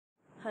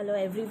Hello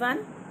everyone,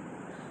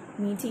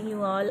 meeting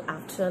you all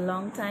after a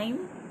long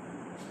time.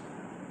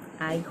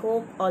 I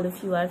hope all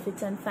of you are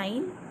fit and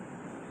fine.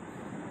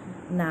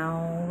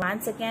 Now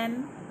once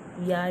again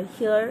we are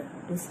here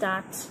to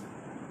start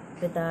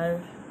with our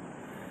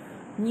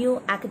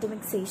new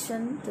academic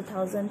session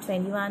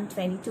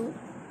 2021-22.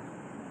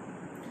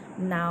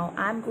 Now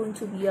I'm going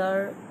to be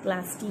your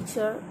class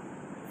teacher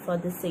for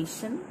this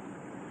session.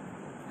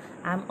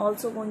 I'm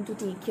also going to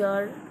take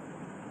your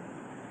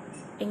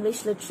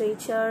English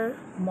literature,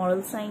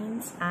 moral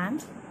science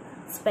and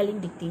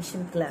spelling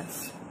dictation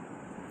class.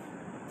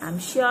 I'm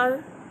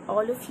sure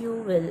all of you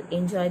will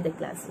enjoy the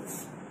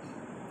classes.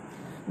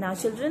 Now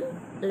children,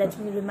 let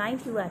me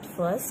remind you at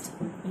first,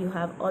 you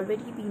have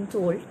already been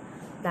told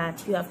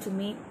that you have to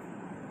make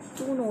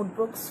 2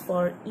 notebooks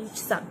for each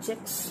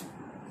subject,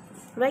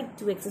 right?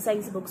 2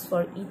 exercise books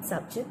for each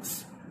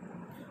subject.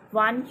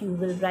 One you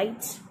will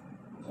write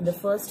in the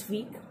first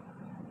week,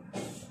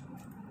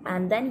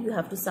 and then you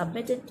have to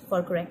submit it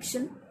for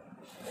correction.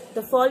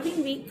 The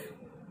following week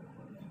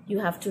you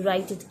have to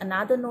write it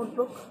another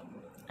notebook,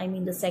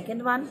 the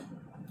second one.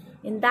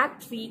 In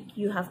that week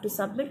you have to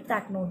submit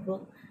that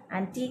notebook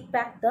and take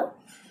back the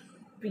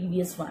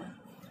previous one,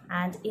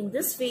 and in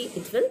this way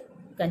it will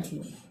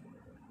continue.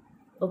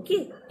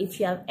 Okay, if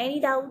you have any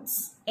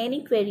doubts,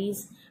 any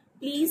queries,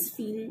 please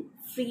feel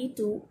free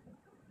to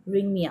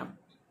ring me up.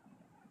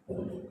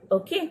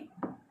 Okay,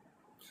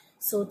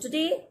 so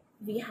today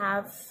we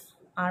have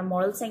our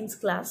moral science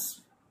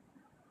class.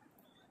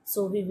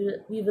 So we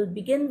will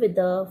begin with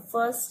the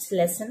first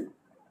lesson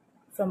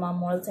from our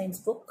moral science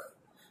book.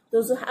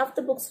 Those who have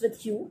the books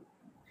with you,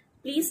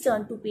 please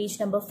turn to page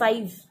number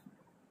 5.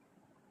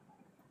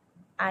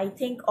 I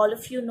think all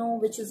of you know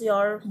which is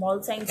your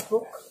moral science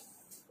book,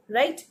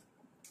 right?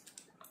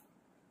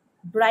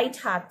 Bright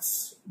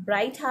Hearts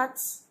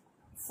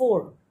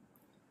 4,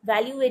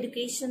 Value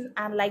Education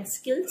and Life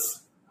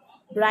Skills.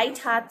 Bright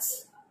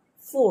Hearts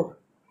 4.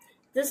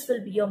 This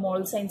will be your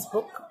moral science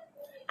book,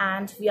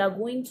 and we are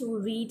going to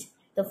read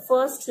the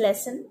first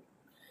lesson,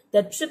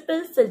 the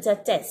triple filter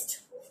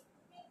test.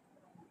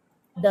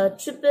 The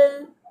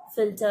triple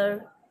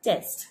filter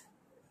test.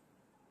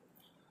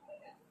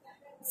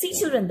 See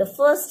children, the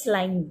first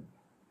line.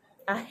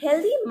 A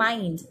healthy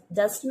mind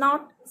does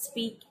not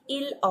speak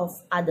ill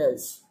of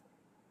others.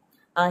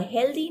 A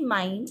healthy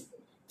mind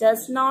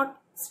does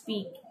not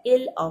speak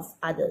ill of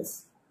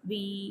others.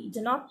 We do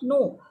not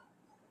know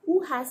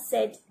who has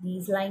said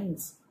these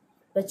lines.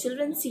 But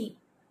children, see,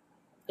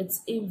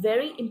 it's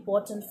very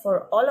important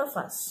for all of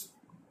us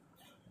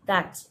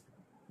that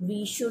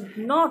we should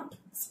not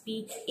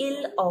speak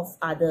ill of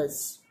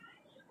others.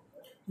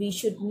 We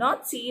should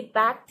not say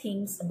bad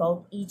things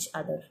about each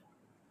other,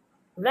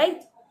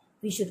 right?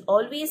 We should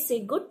always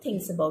say good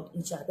things about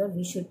each other.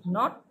 We should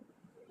not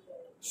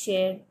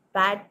share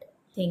bad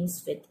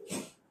things with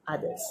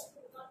others.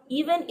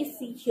 Even if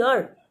we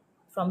hear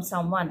from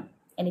someone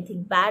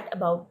anything bad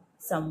about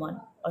someone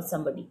or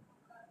somebody,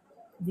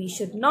 we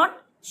should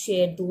not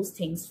share those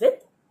things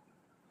with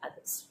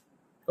others.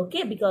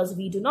 Okay, because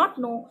we do not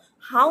know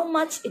how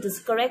much it is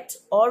correct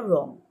or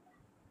wrong,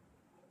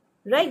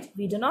 right?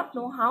 We do not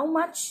know how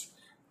much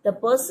the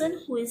person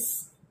who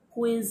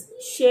is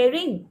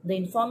sharing the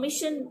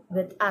information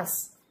with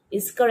us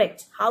is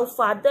correct, how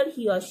farther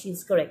he or she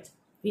is correct.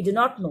 We do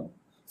not know.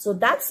 So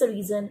that's the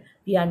reason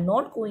we are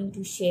not going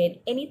to share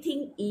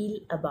anything ill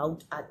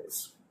about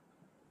others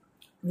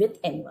with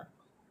anyone.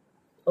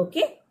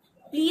 Okay,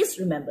 please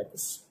remember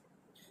this.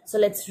 So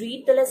let's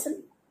read the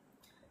lesson.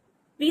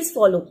 Please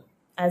follow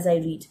as I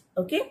read.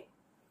 Okay.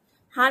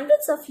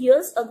 Hundreds of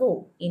years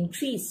ago in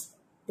Greece,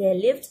 there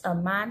lived a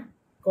man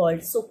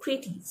called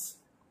Socrates.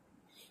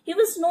 He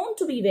was known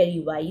to be very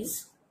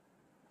wise.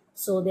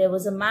 So there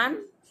was a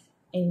man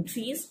in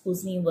Greece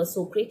whose name was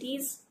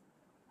Socrates,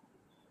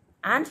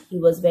 and he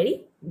was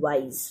very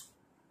wise.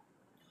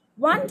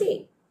 One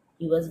day,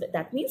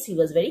 that means he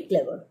was very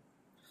clever.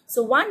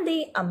 So one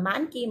day a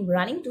man came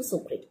running to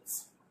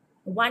Socrates.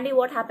 One day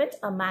what happened?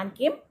 A man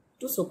came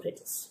to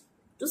Socrates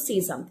to say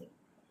something.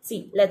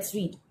 See, let's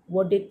read.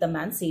 What did the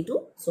man say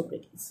to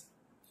Socrates?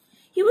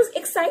 He was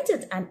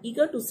excited and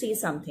eager to say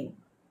something.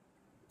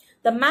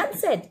 The man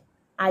said,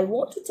 I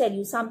want to tell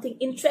you something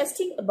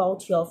interesting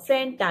about your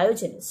friend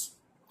Diogenes.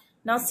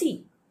 Now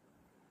see,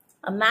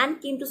 a man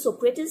came to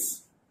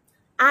Socrates,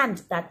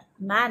 and that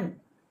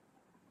man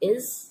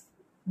is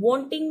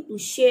wanting to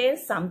share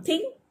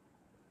something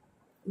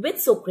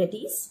with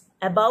Socrates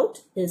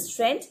about his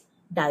friend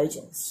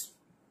Diogenes.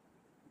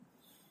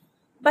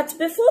 But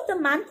before the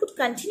man could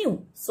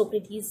continue,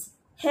 Socrates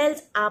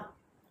held up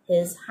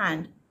his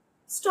hand.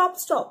 Stop,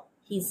 stop,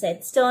 he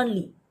said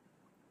sternly.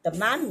 The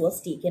man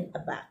was taken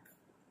aback.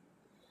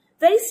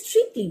 Very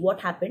strictly, what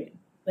happened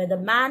when the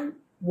man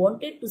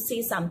wanted to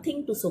say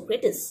something to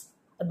Socrates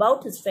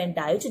about his friend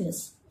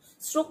Diogenes?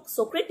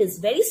 Socrates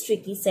very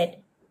strictly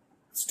said,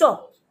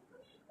 stop.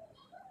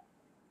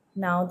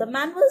 Now the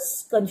man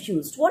was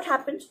confused. What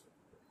happened?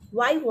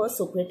 Why was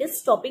Socrates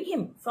stopping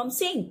him from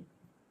saying?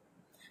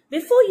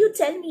 Before you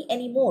tell me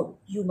any more,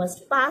 you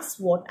must pass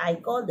what I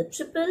call the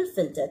triple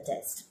filter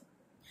test.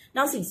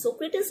 Now see,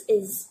 Socrates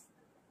is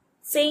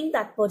saying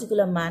that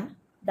particular man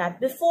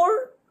that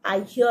before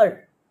I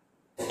hear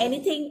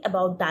anything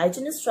about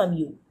Diogenes from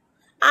you,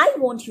 I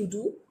want you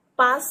to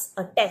pass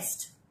a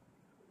test.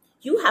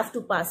 You have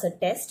to pass a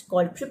test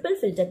called triple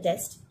filter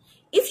test.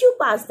 If you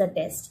pass the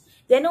test,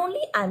 then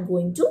only I am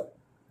going to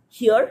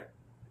hear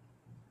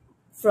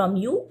from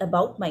you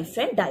about my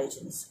friend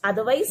Diogenes.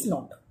 Otherwise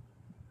not.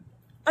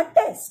 A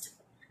test.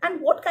 And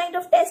what kind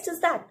of test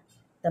is that?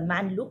 The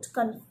man looked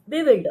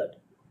bewildered.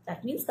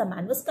 That means the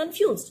man was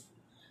confused.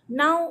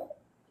 Now,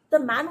 the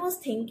man was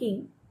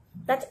thinking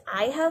that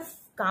I have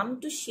come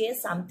to share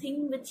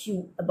something with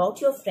you about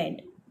your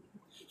friend.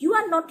 You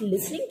are not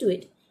listening to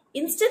it.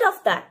 Instead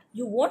of that,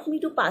 you want me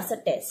to pass a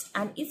test.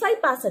 And if I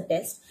pass a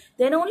test,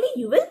 then only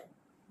you will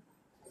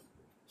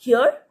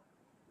hear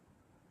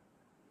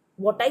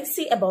what I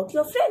say about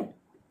your friend.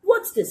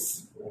 What's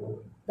this?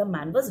 The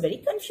man was very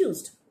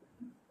confused.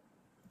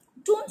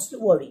 Don't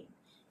worry.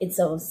 It's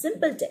a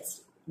simple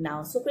test.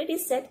 Now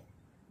Socrates said,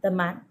 the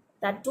man,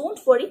 that don't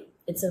worry.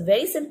 It's a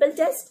very simple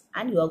test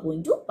and you are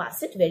going to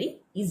pass it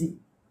very easily.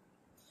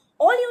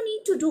 All you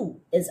need to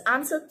do is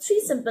answer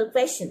 3 simple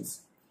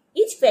questions.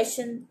 Each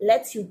question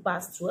lets you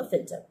pass through a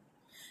filter.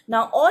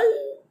 Now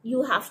all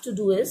you have to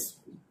do is,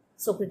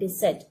 Socrates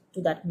said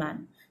to that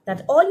man,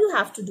 that all you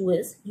have to do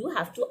is, you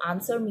have to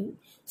answer me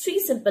 3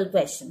 simple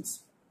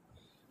questions.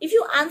 If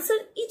you answer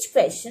each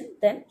question,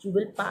 then you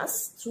will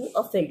pass through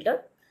a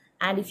filter.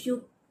 And if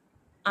you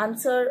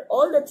answer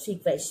all the 3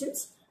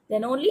 questions,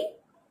 then only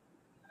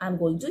I'm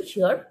going to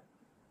hear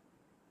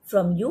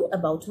from you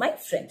about my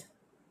friend.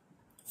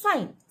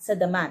 Fine, said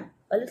the man,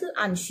 a little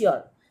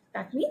unsure.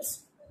 That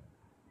means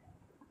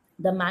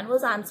the man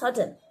was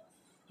uncertain.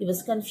 He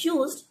was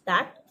confused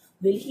that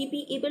will he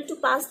be able to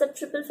pass the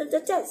triple filter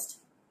test?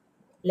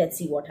 Let's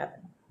see what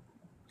happened.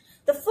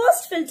 The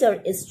first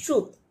filter is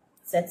truth,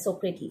 said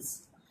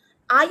Socrates.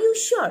 Are you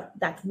sure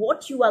that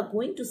what you are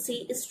going to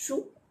say is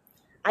true?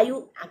 Are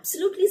you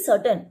absolutely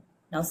certain?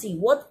 Now see,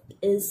 what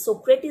is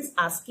Socrates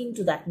asking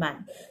to that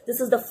man? This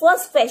is the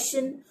first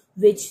question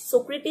which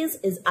Socrates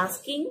is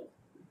asking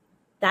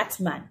that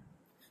man.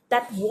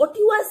 That what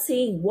you are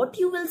saying, what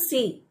you will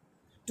say,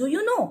 do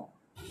you know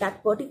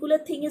that particular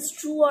thing is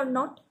true or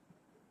not?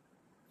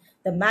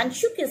 The man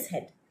shook his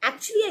head.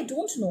 Actually, I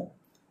don't know.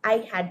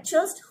 I had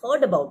just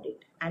heard about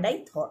it and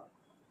I thought.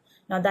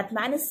 Now that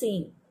man is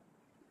saying,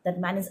 that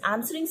man is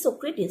answering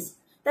Socrates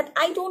that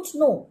I don't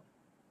know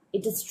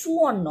it is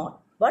true or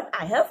not, but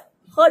I have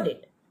heard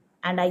it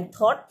and I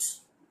thought.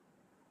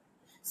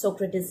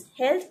 Socrates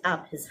held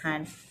up his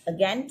hand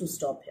again to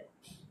stop him.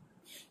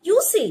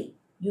 You say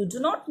you do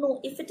not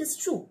know if it is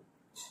true.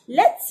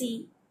 Let's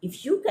see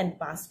if you can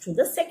pass through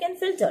the second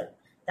filter,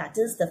 that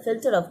is the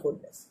filter of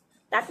goodness.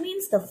 That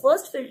means the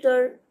first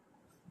filter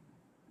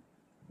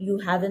you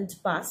haven't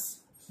passed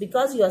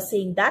because you are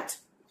saying that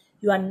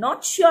you are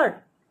not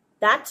sure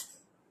that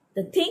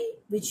the thing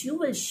which you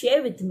will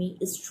share with me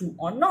is true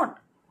or not.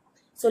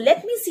 So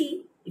let me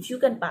see if you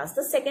can pass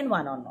the second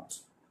one or not.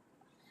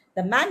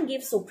 The man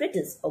gave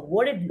Socrates a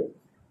worried look.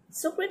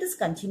 Socrates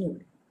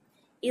continued,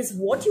 is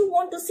what you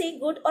want to say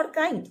good or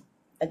kind?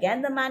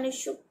 Again the man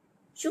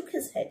shook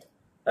his head.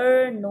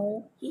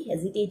 No, he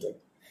hesitated.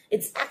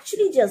 It's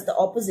actually just the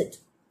opposite.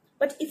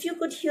 But if you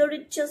could hear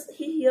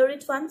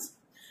it once.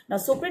 Now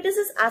Socrates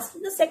is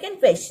asking the second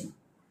question.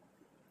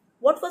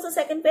 What was the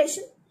second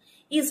question?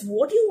 Is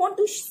what you want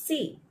to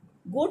say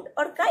good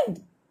or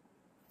kind?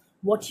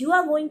 What you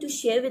are going to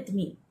share with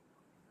me,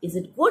 is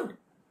it good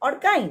or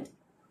kind?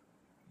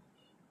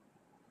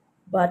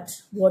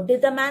 But what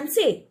did the man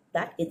say?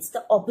 That it's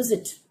the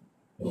opposite.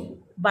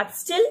 But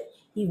still,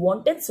 he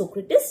wanted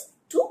Socrates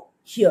to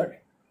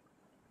hear.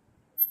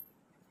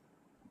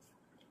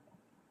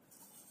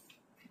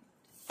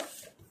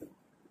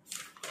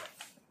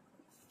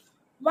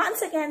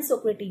 Once again,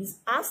 Socrates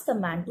asked the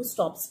man to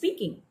stop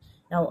speaking.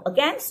 Now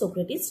again,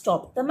 Socrates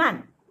stopped the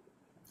man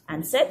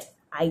and said,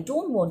 I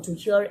don't want to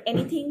hear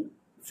anything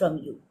from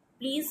you.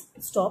 Please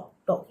stop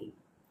talking.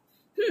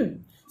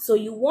 So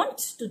you want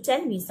to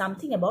tell me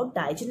something about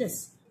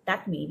Diogenes.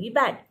 That may be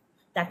bad.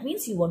 That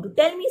means you want to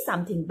tell me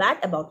something bad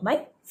about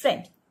my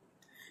friend.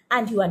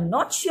 And you are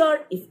not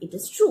sure if it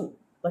is true,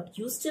 but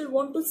you still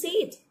want to say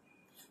it.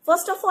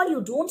 First of all,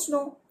 you don't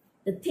know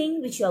the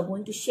thing which you are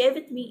going to share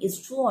with me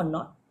is true or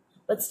not.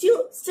 But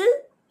still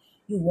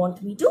you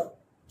want me to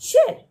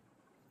share.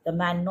 The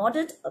man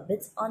nodded, a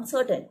bit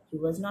uncertain. He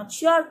was not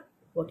sure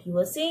what he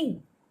was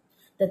saying.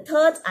 The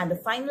third and the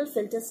final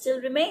filter still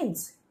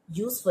remains,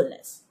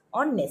 usefulness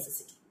or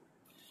necessity.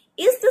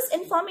 Is this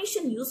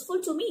information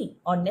useful to me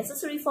or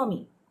necessary for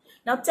me?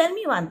 Now tell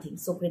me one thing,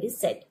 Socrates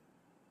said,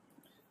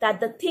 that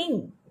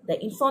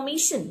the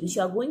information which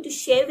you are going to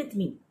share with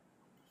me,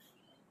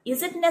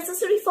 is it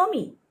necessary for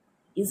me?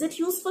 Is it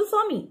useful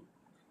for me?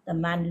 The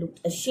man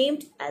looked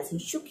ashamed as he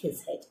shook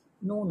his head.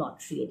 No,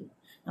 not really.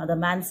 Now the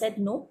man said,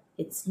 no,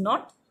 it's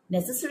not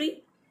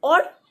necessary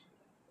or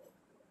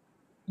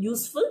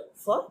useful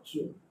for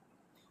you.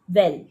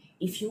 Well,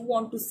 if you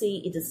want to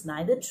say it is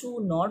neither true,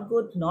 nor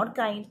good, nor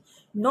kind,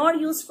 nor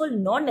useful,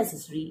 nor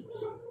necessary,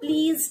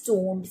 please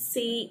don't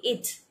say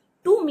it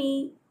to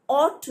me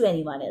or to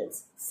anyone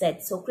else,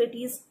 said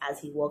Socrates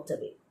as he walked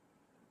away.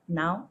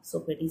 Now,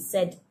 Socrates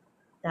said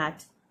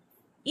that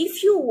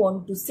if you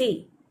want to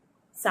say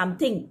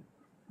something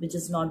which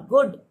is not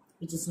good,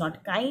 which is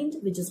not kind,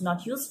 which is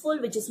not useful,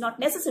 which is not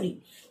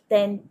necessary,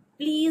 then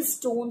please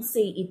don't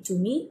say it to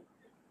me.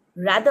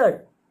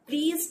 Rather,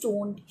 please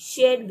don't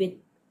share with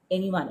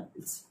anyone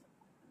else.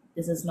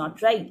 This is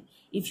not right.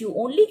 If you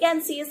only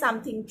can say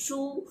something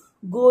true,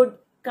 good,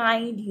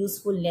 kind,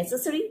 useful,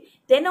 necessary,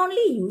 then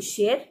only you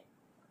share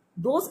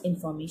those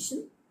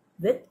information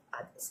with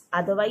others.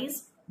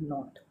 Otherwise,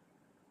 not.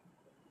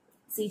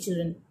 See,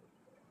 children,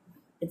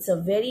 it's a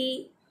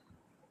very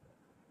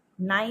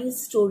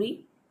nice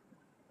story.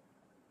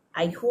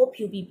 I hope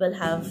you people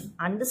have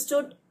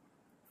understood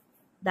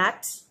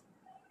that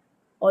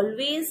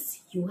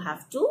always you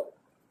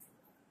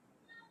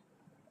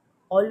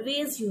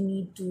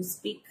need to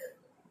speak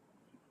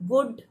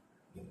good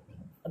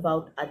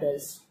about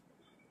others.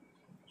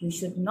 You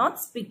should not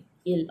speak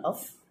ill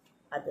of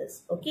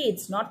others. Okay,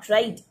 it's not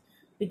right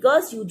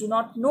because you do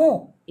not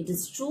know it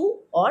is true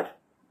or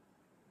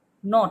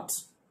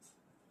not.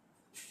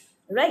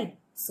 Right?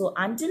 So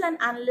until and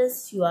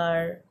unless you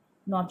are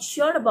not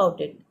sure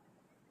about it,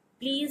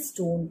 please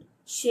don't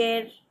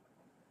share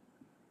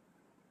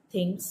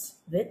things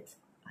with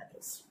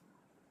others.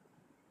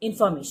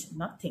 Information,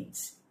 not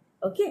things.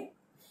 Okay?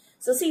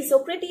 So see,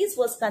 Socrates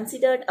was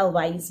considered a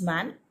wise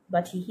man,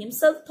 but he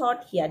himself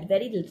thought he had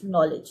very little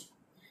knowledge.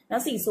 Now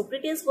see,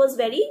 Socrates was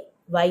very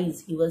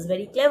wise. He was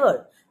very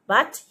clever,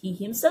 but he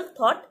himself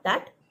thought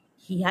that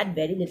he had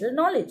very little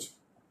knowledge.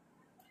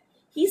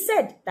 He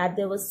said that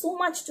there was so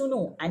much to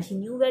know and he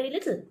knew very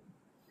little.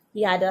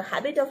 He had a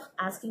habit of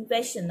asking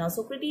questions. Now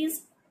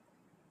Socrates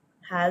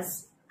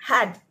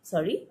had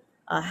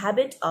a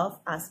habit of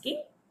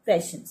asking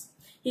questions.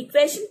 He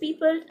questioned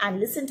people and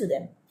listened to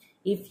them.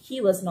 If he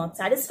was not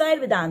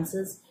satisfied with the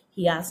answers,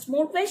 he asked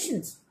more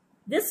questions.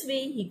 This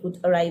way he could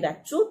arrive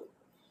at truth.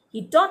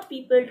 He taught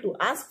people to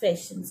ask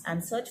questions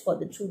and search for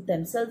the truth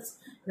themselves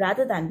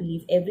rather than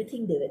believe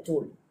everything they were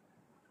told.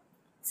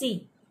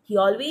 See, he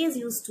always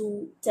used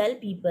to tell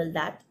people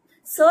that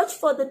search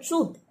for the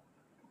truth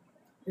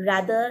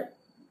rather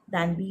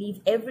than believe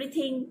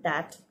everything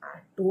that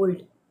are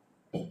told.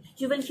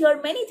 You will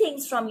hear many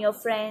things from your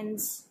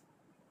friends,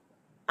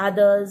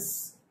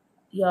 others,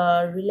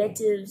 your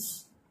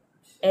relatives,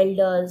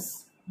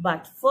 elders,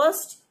 but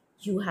first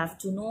you have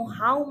to know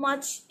how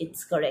much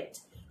it's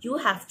correct. You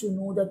have to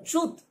know the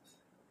truth.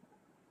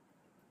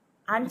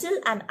 Until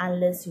and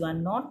unless you are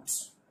not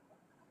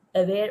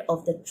aware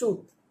of the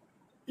truth,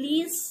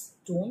 please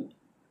don't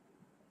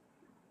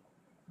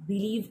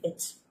believe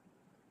it.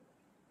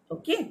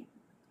 Okay?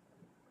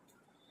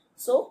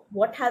 So,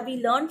 what have we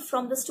learned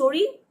from the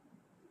story?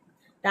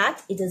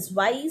 That it is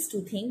wise to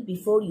think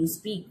before you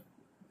speak.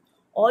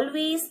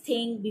 Always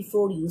think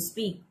before you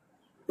speak.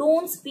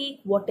 Don't speak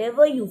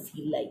whatever you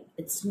feel like.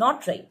 It's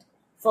not right.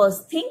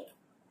 First think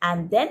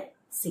and then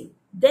say.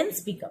 Then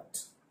speak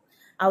out.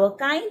 Our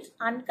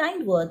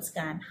unkind words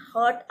can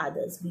hurt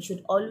others. We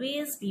should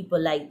always be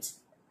polite.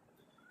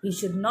 We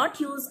should not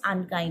use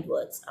unkind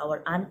words.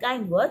 Our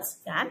unkind words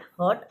can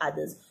hurt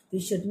others. We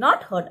should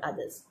not hurt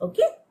others.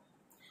 Okay?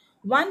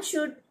 One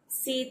should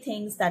say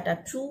things that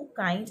are true,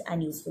 kind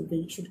and useful.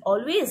 We should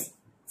always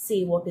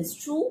say what is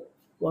true,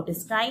 what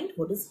is kind,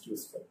 what is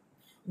useful.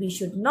 We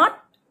should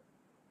not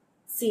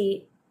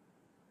say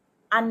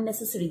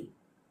unnecessary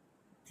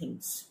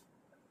things.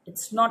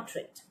 It's not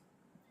right.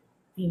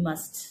 We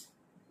must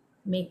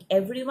make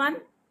everyone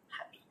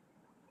happy.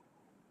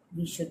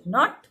 We should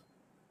not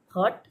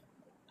hurt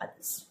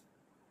others.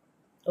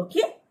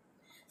 Okay?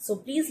 So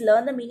please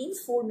learn the meanings.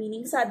 4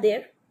 meanings are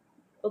there.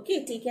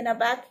 Okay, taken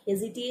aback,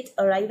 hesitate,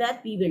 arrive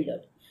at,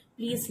 bewildered.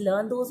 Please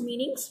learn those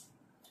meanings.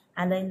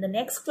 And then in the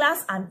next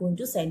class, I'm going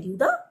to send you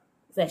the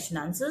question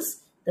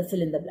answers, the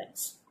fill in the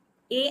blanks.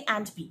 A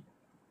and B.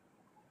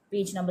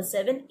 Page number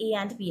 7, A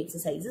and B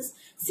exercises.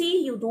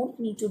 C, you don't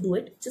need to do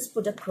it. Just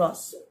put a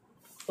cross.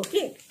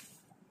 Okay.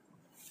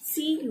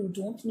 C, you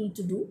don't need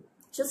to do.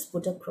 Just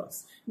put a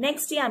cross.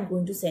 Next day, I'm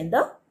going to send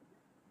the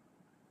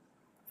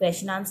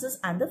question answers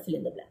and the fill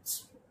in the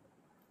blanks.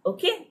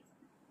 Okay.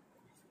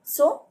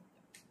 So,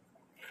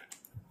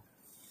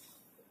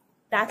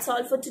 that's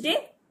all for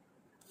today.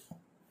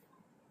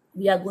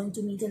 We are going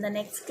to meet in the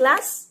next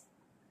class.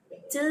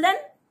 Till then,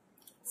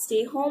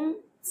 stay home,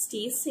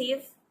 stay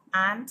safe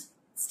and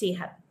stay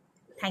happy.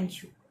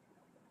 Thank you.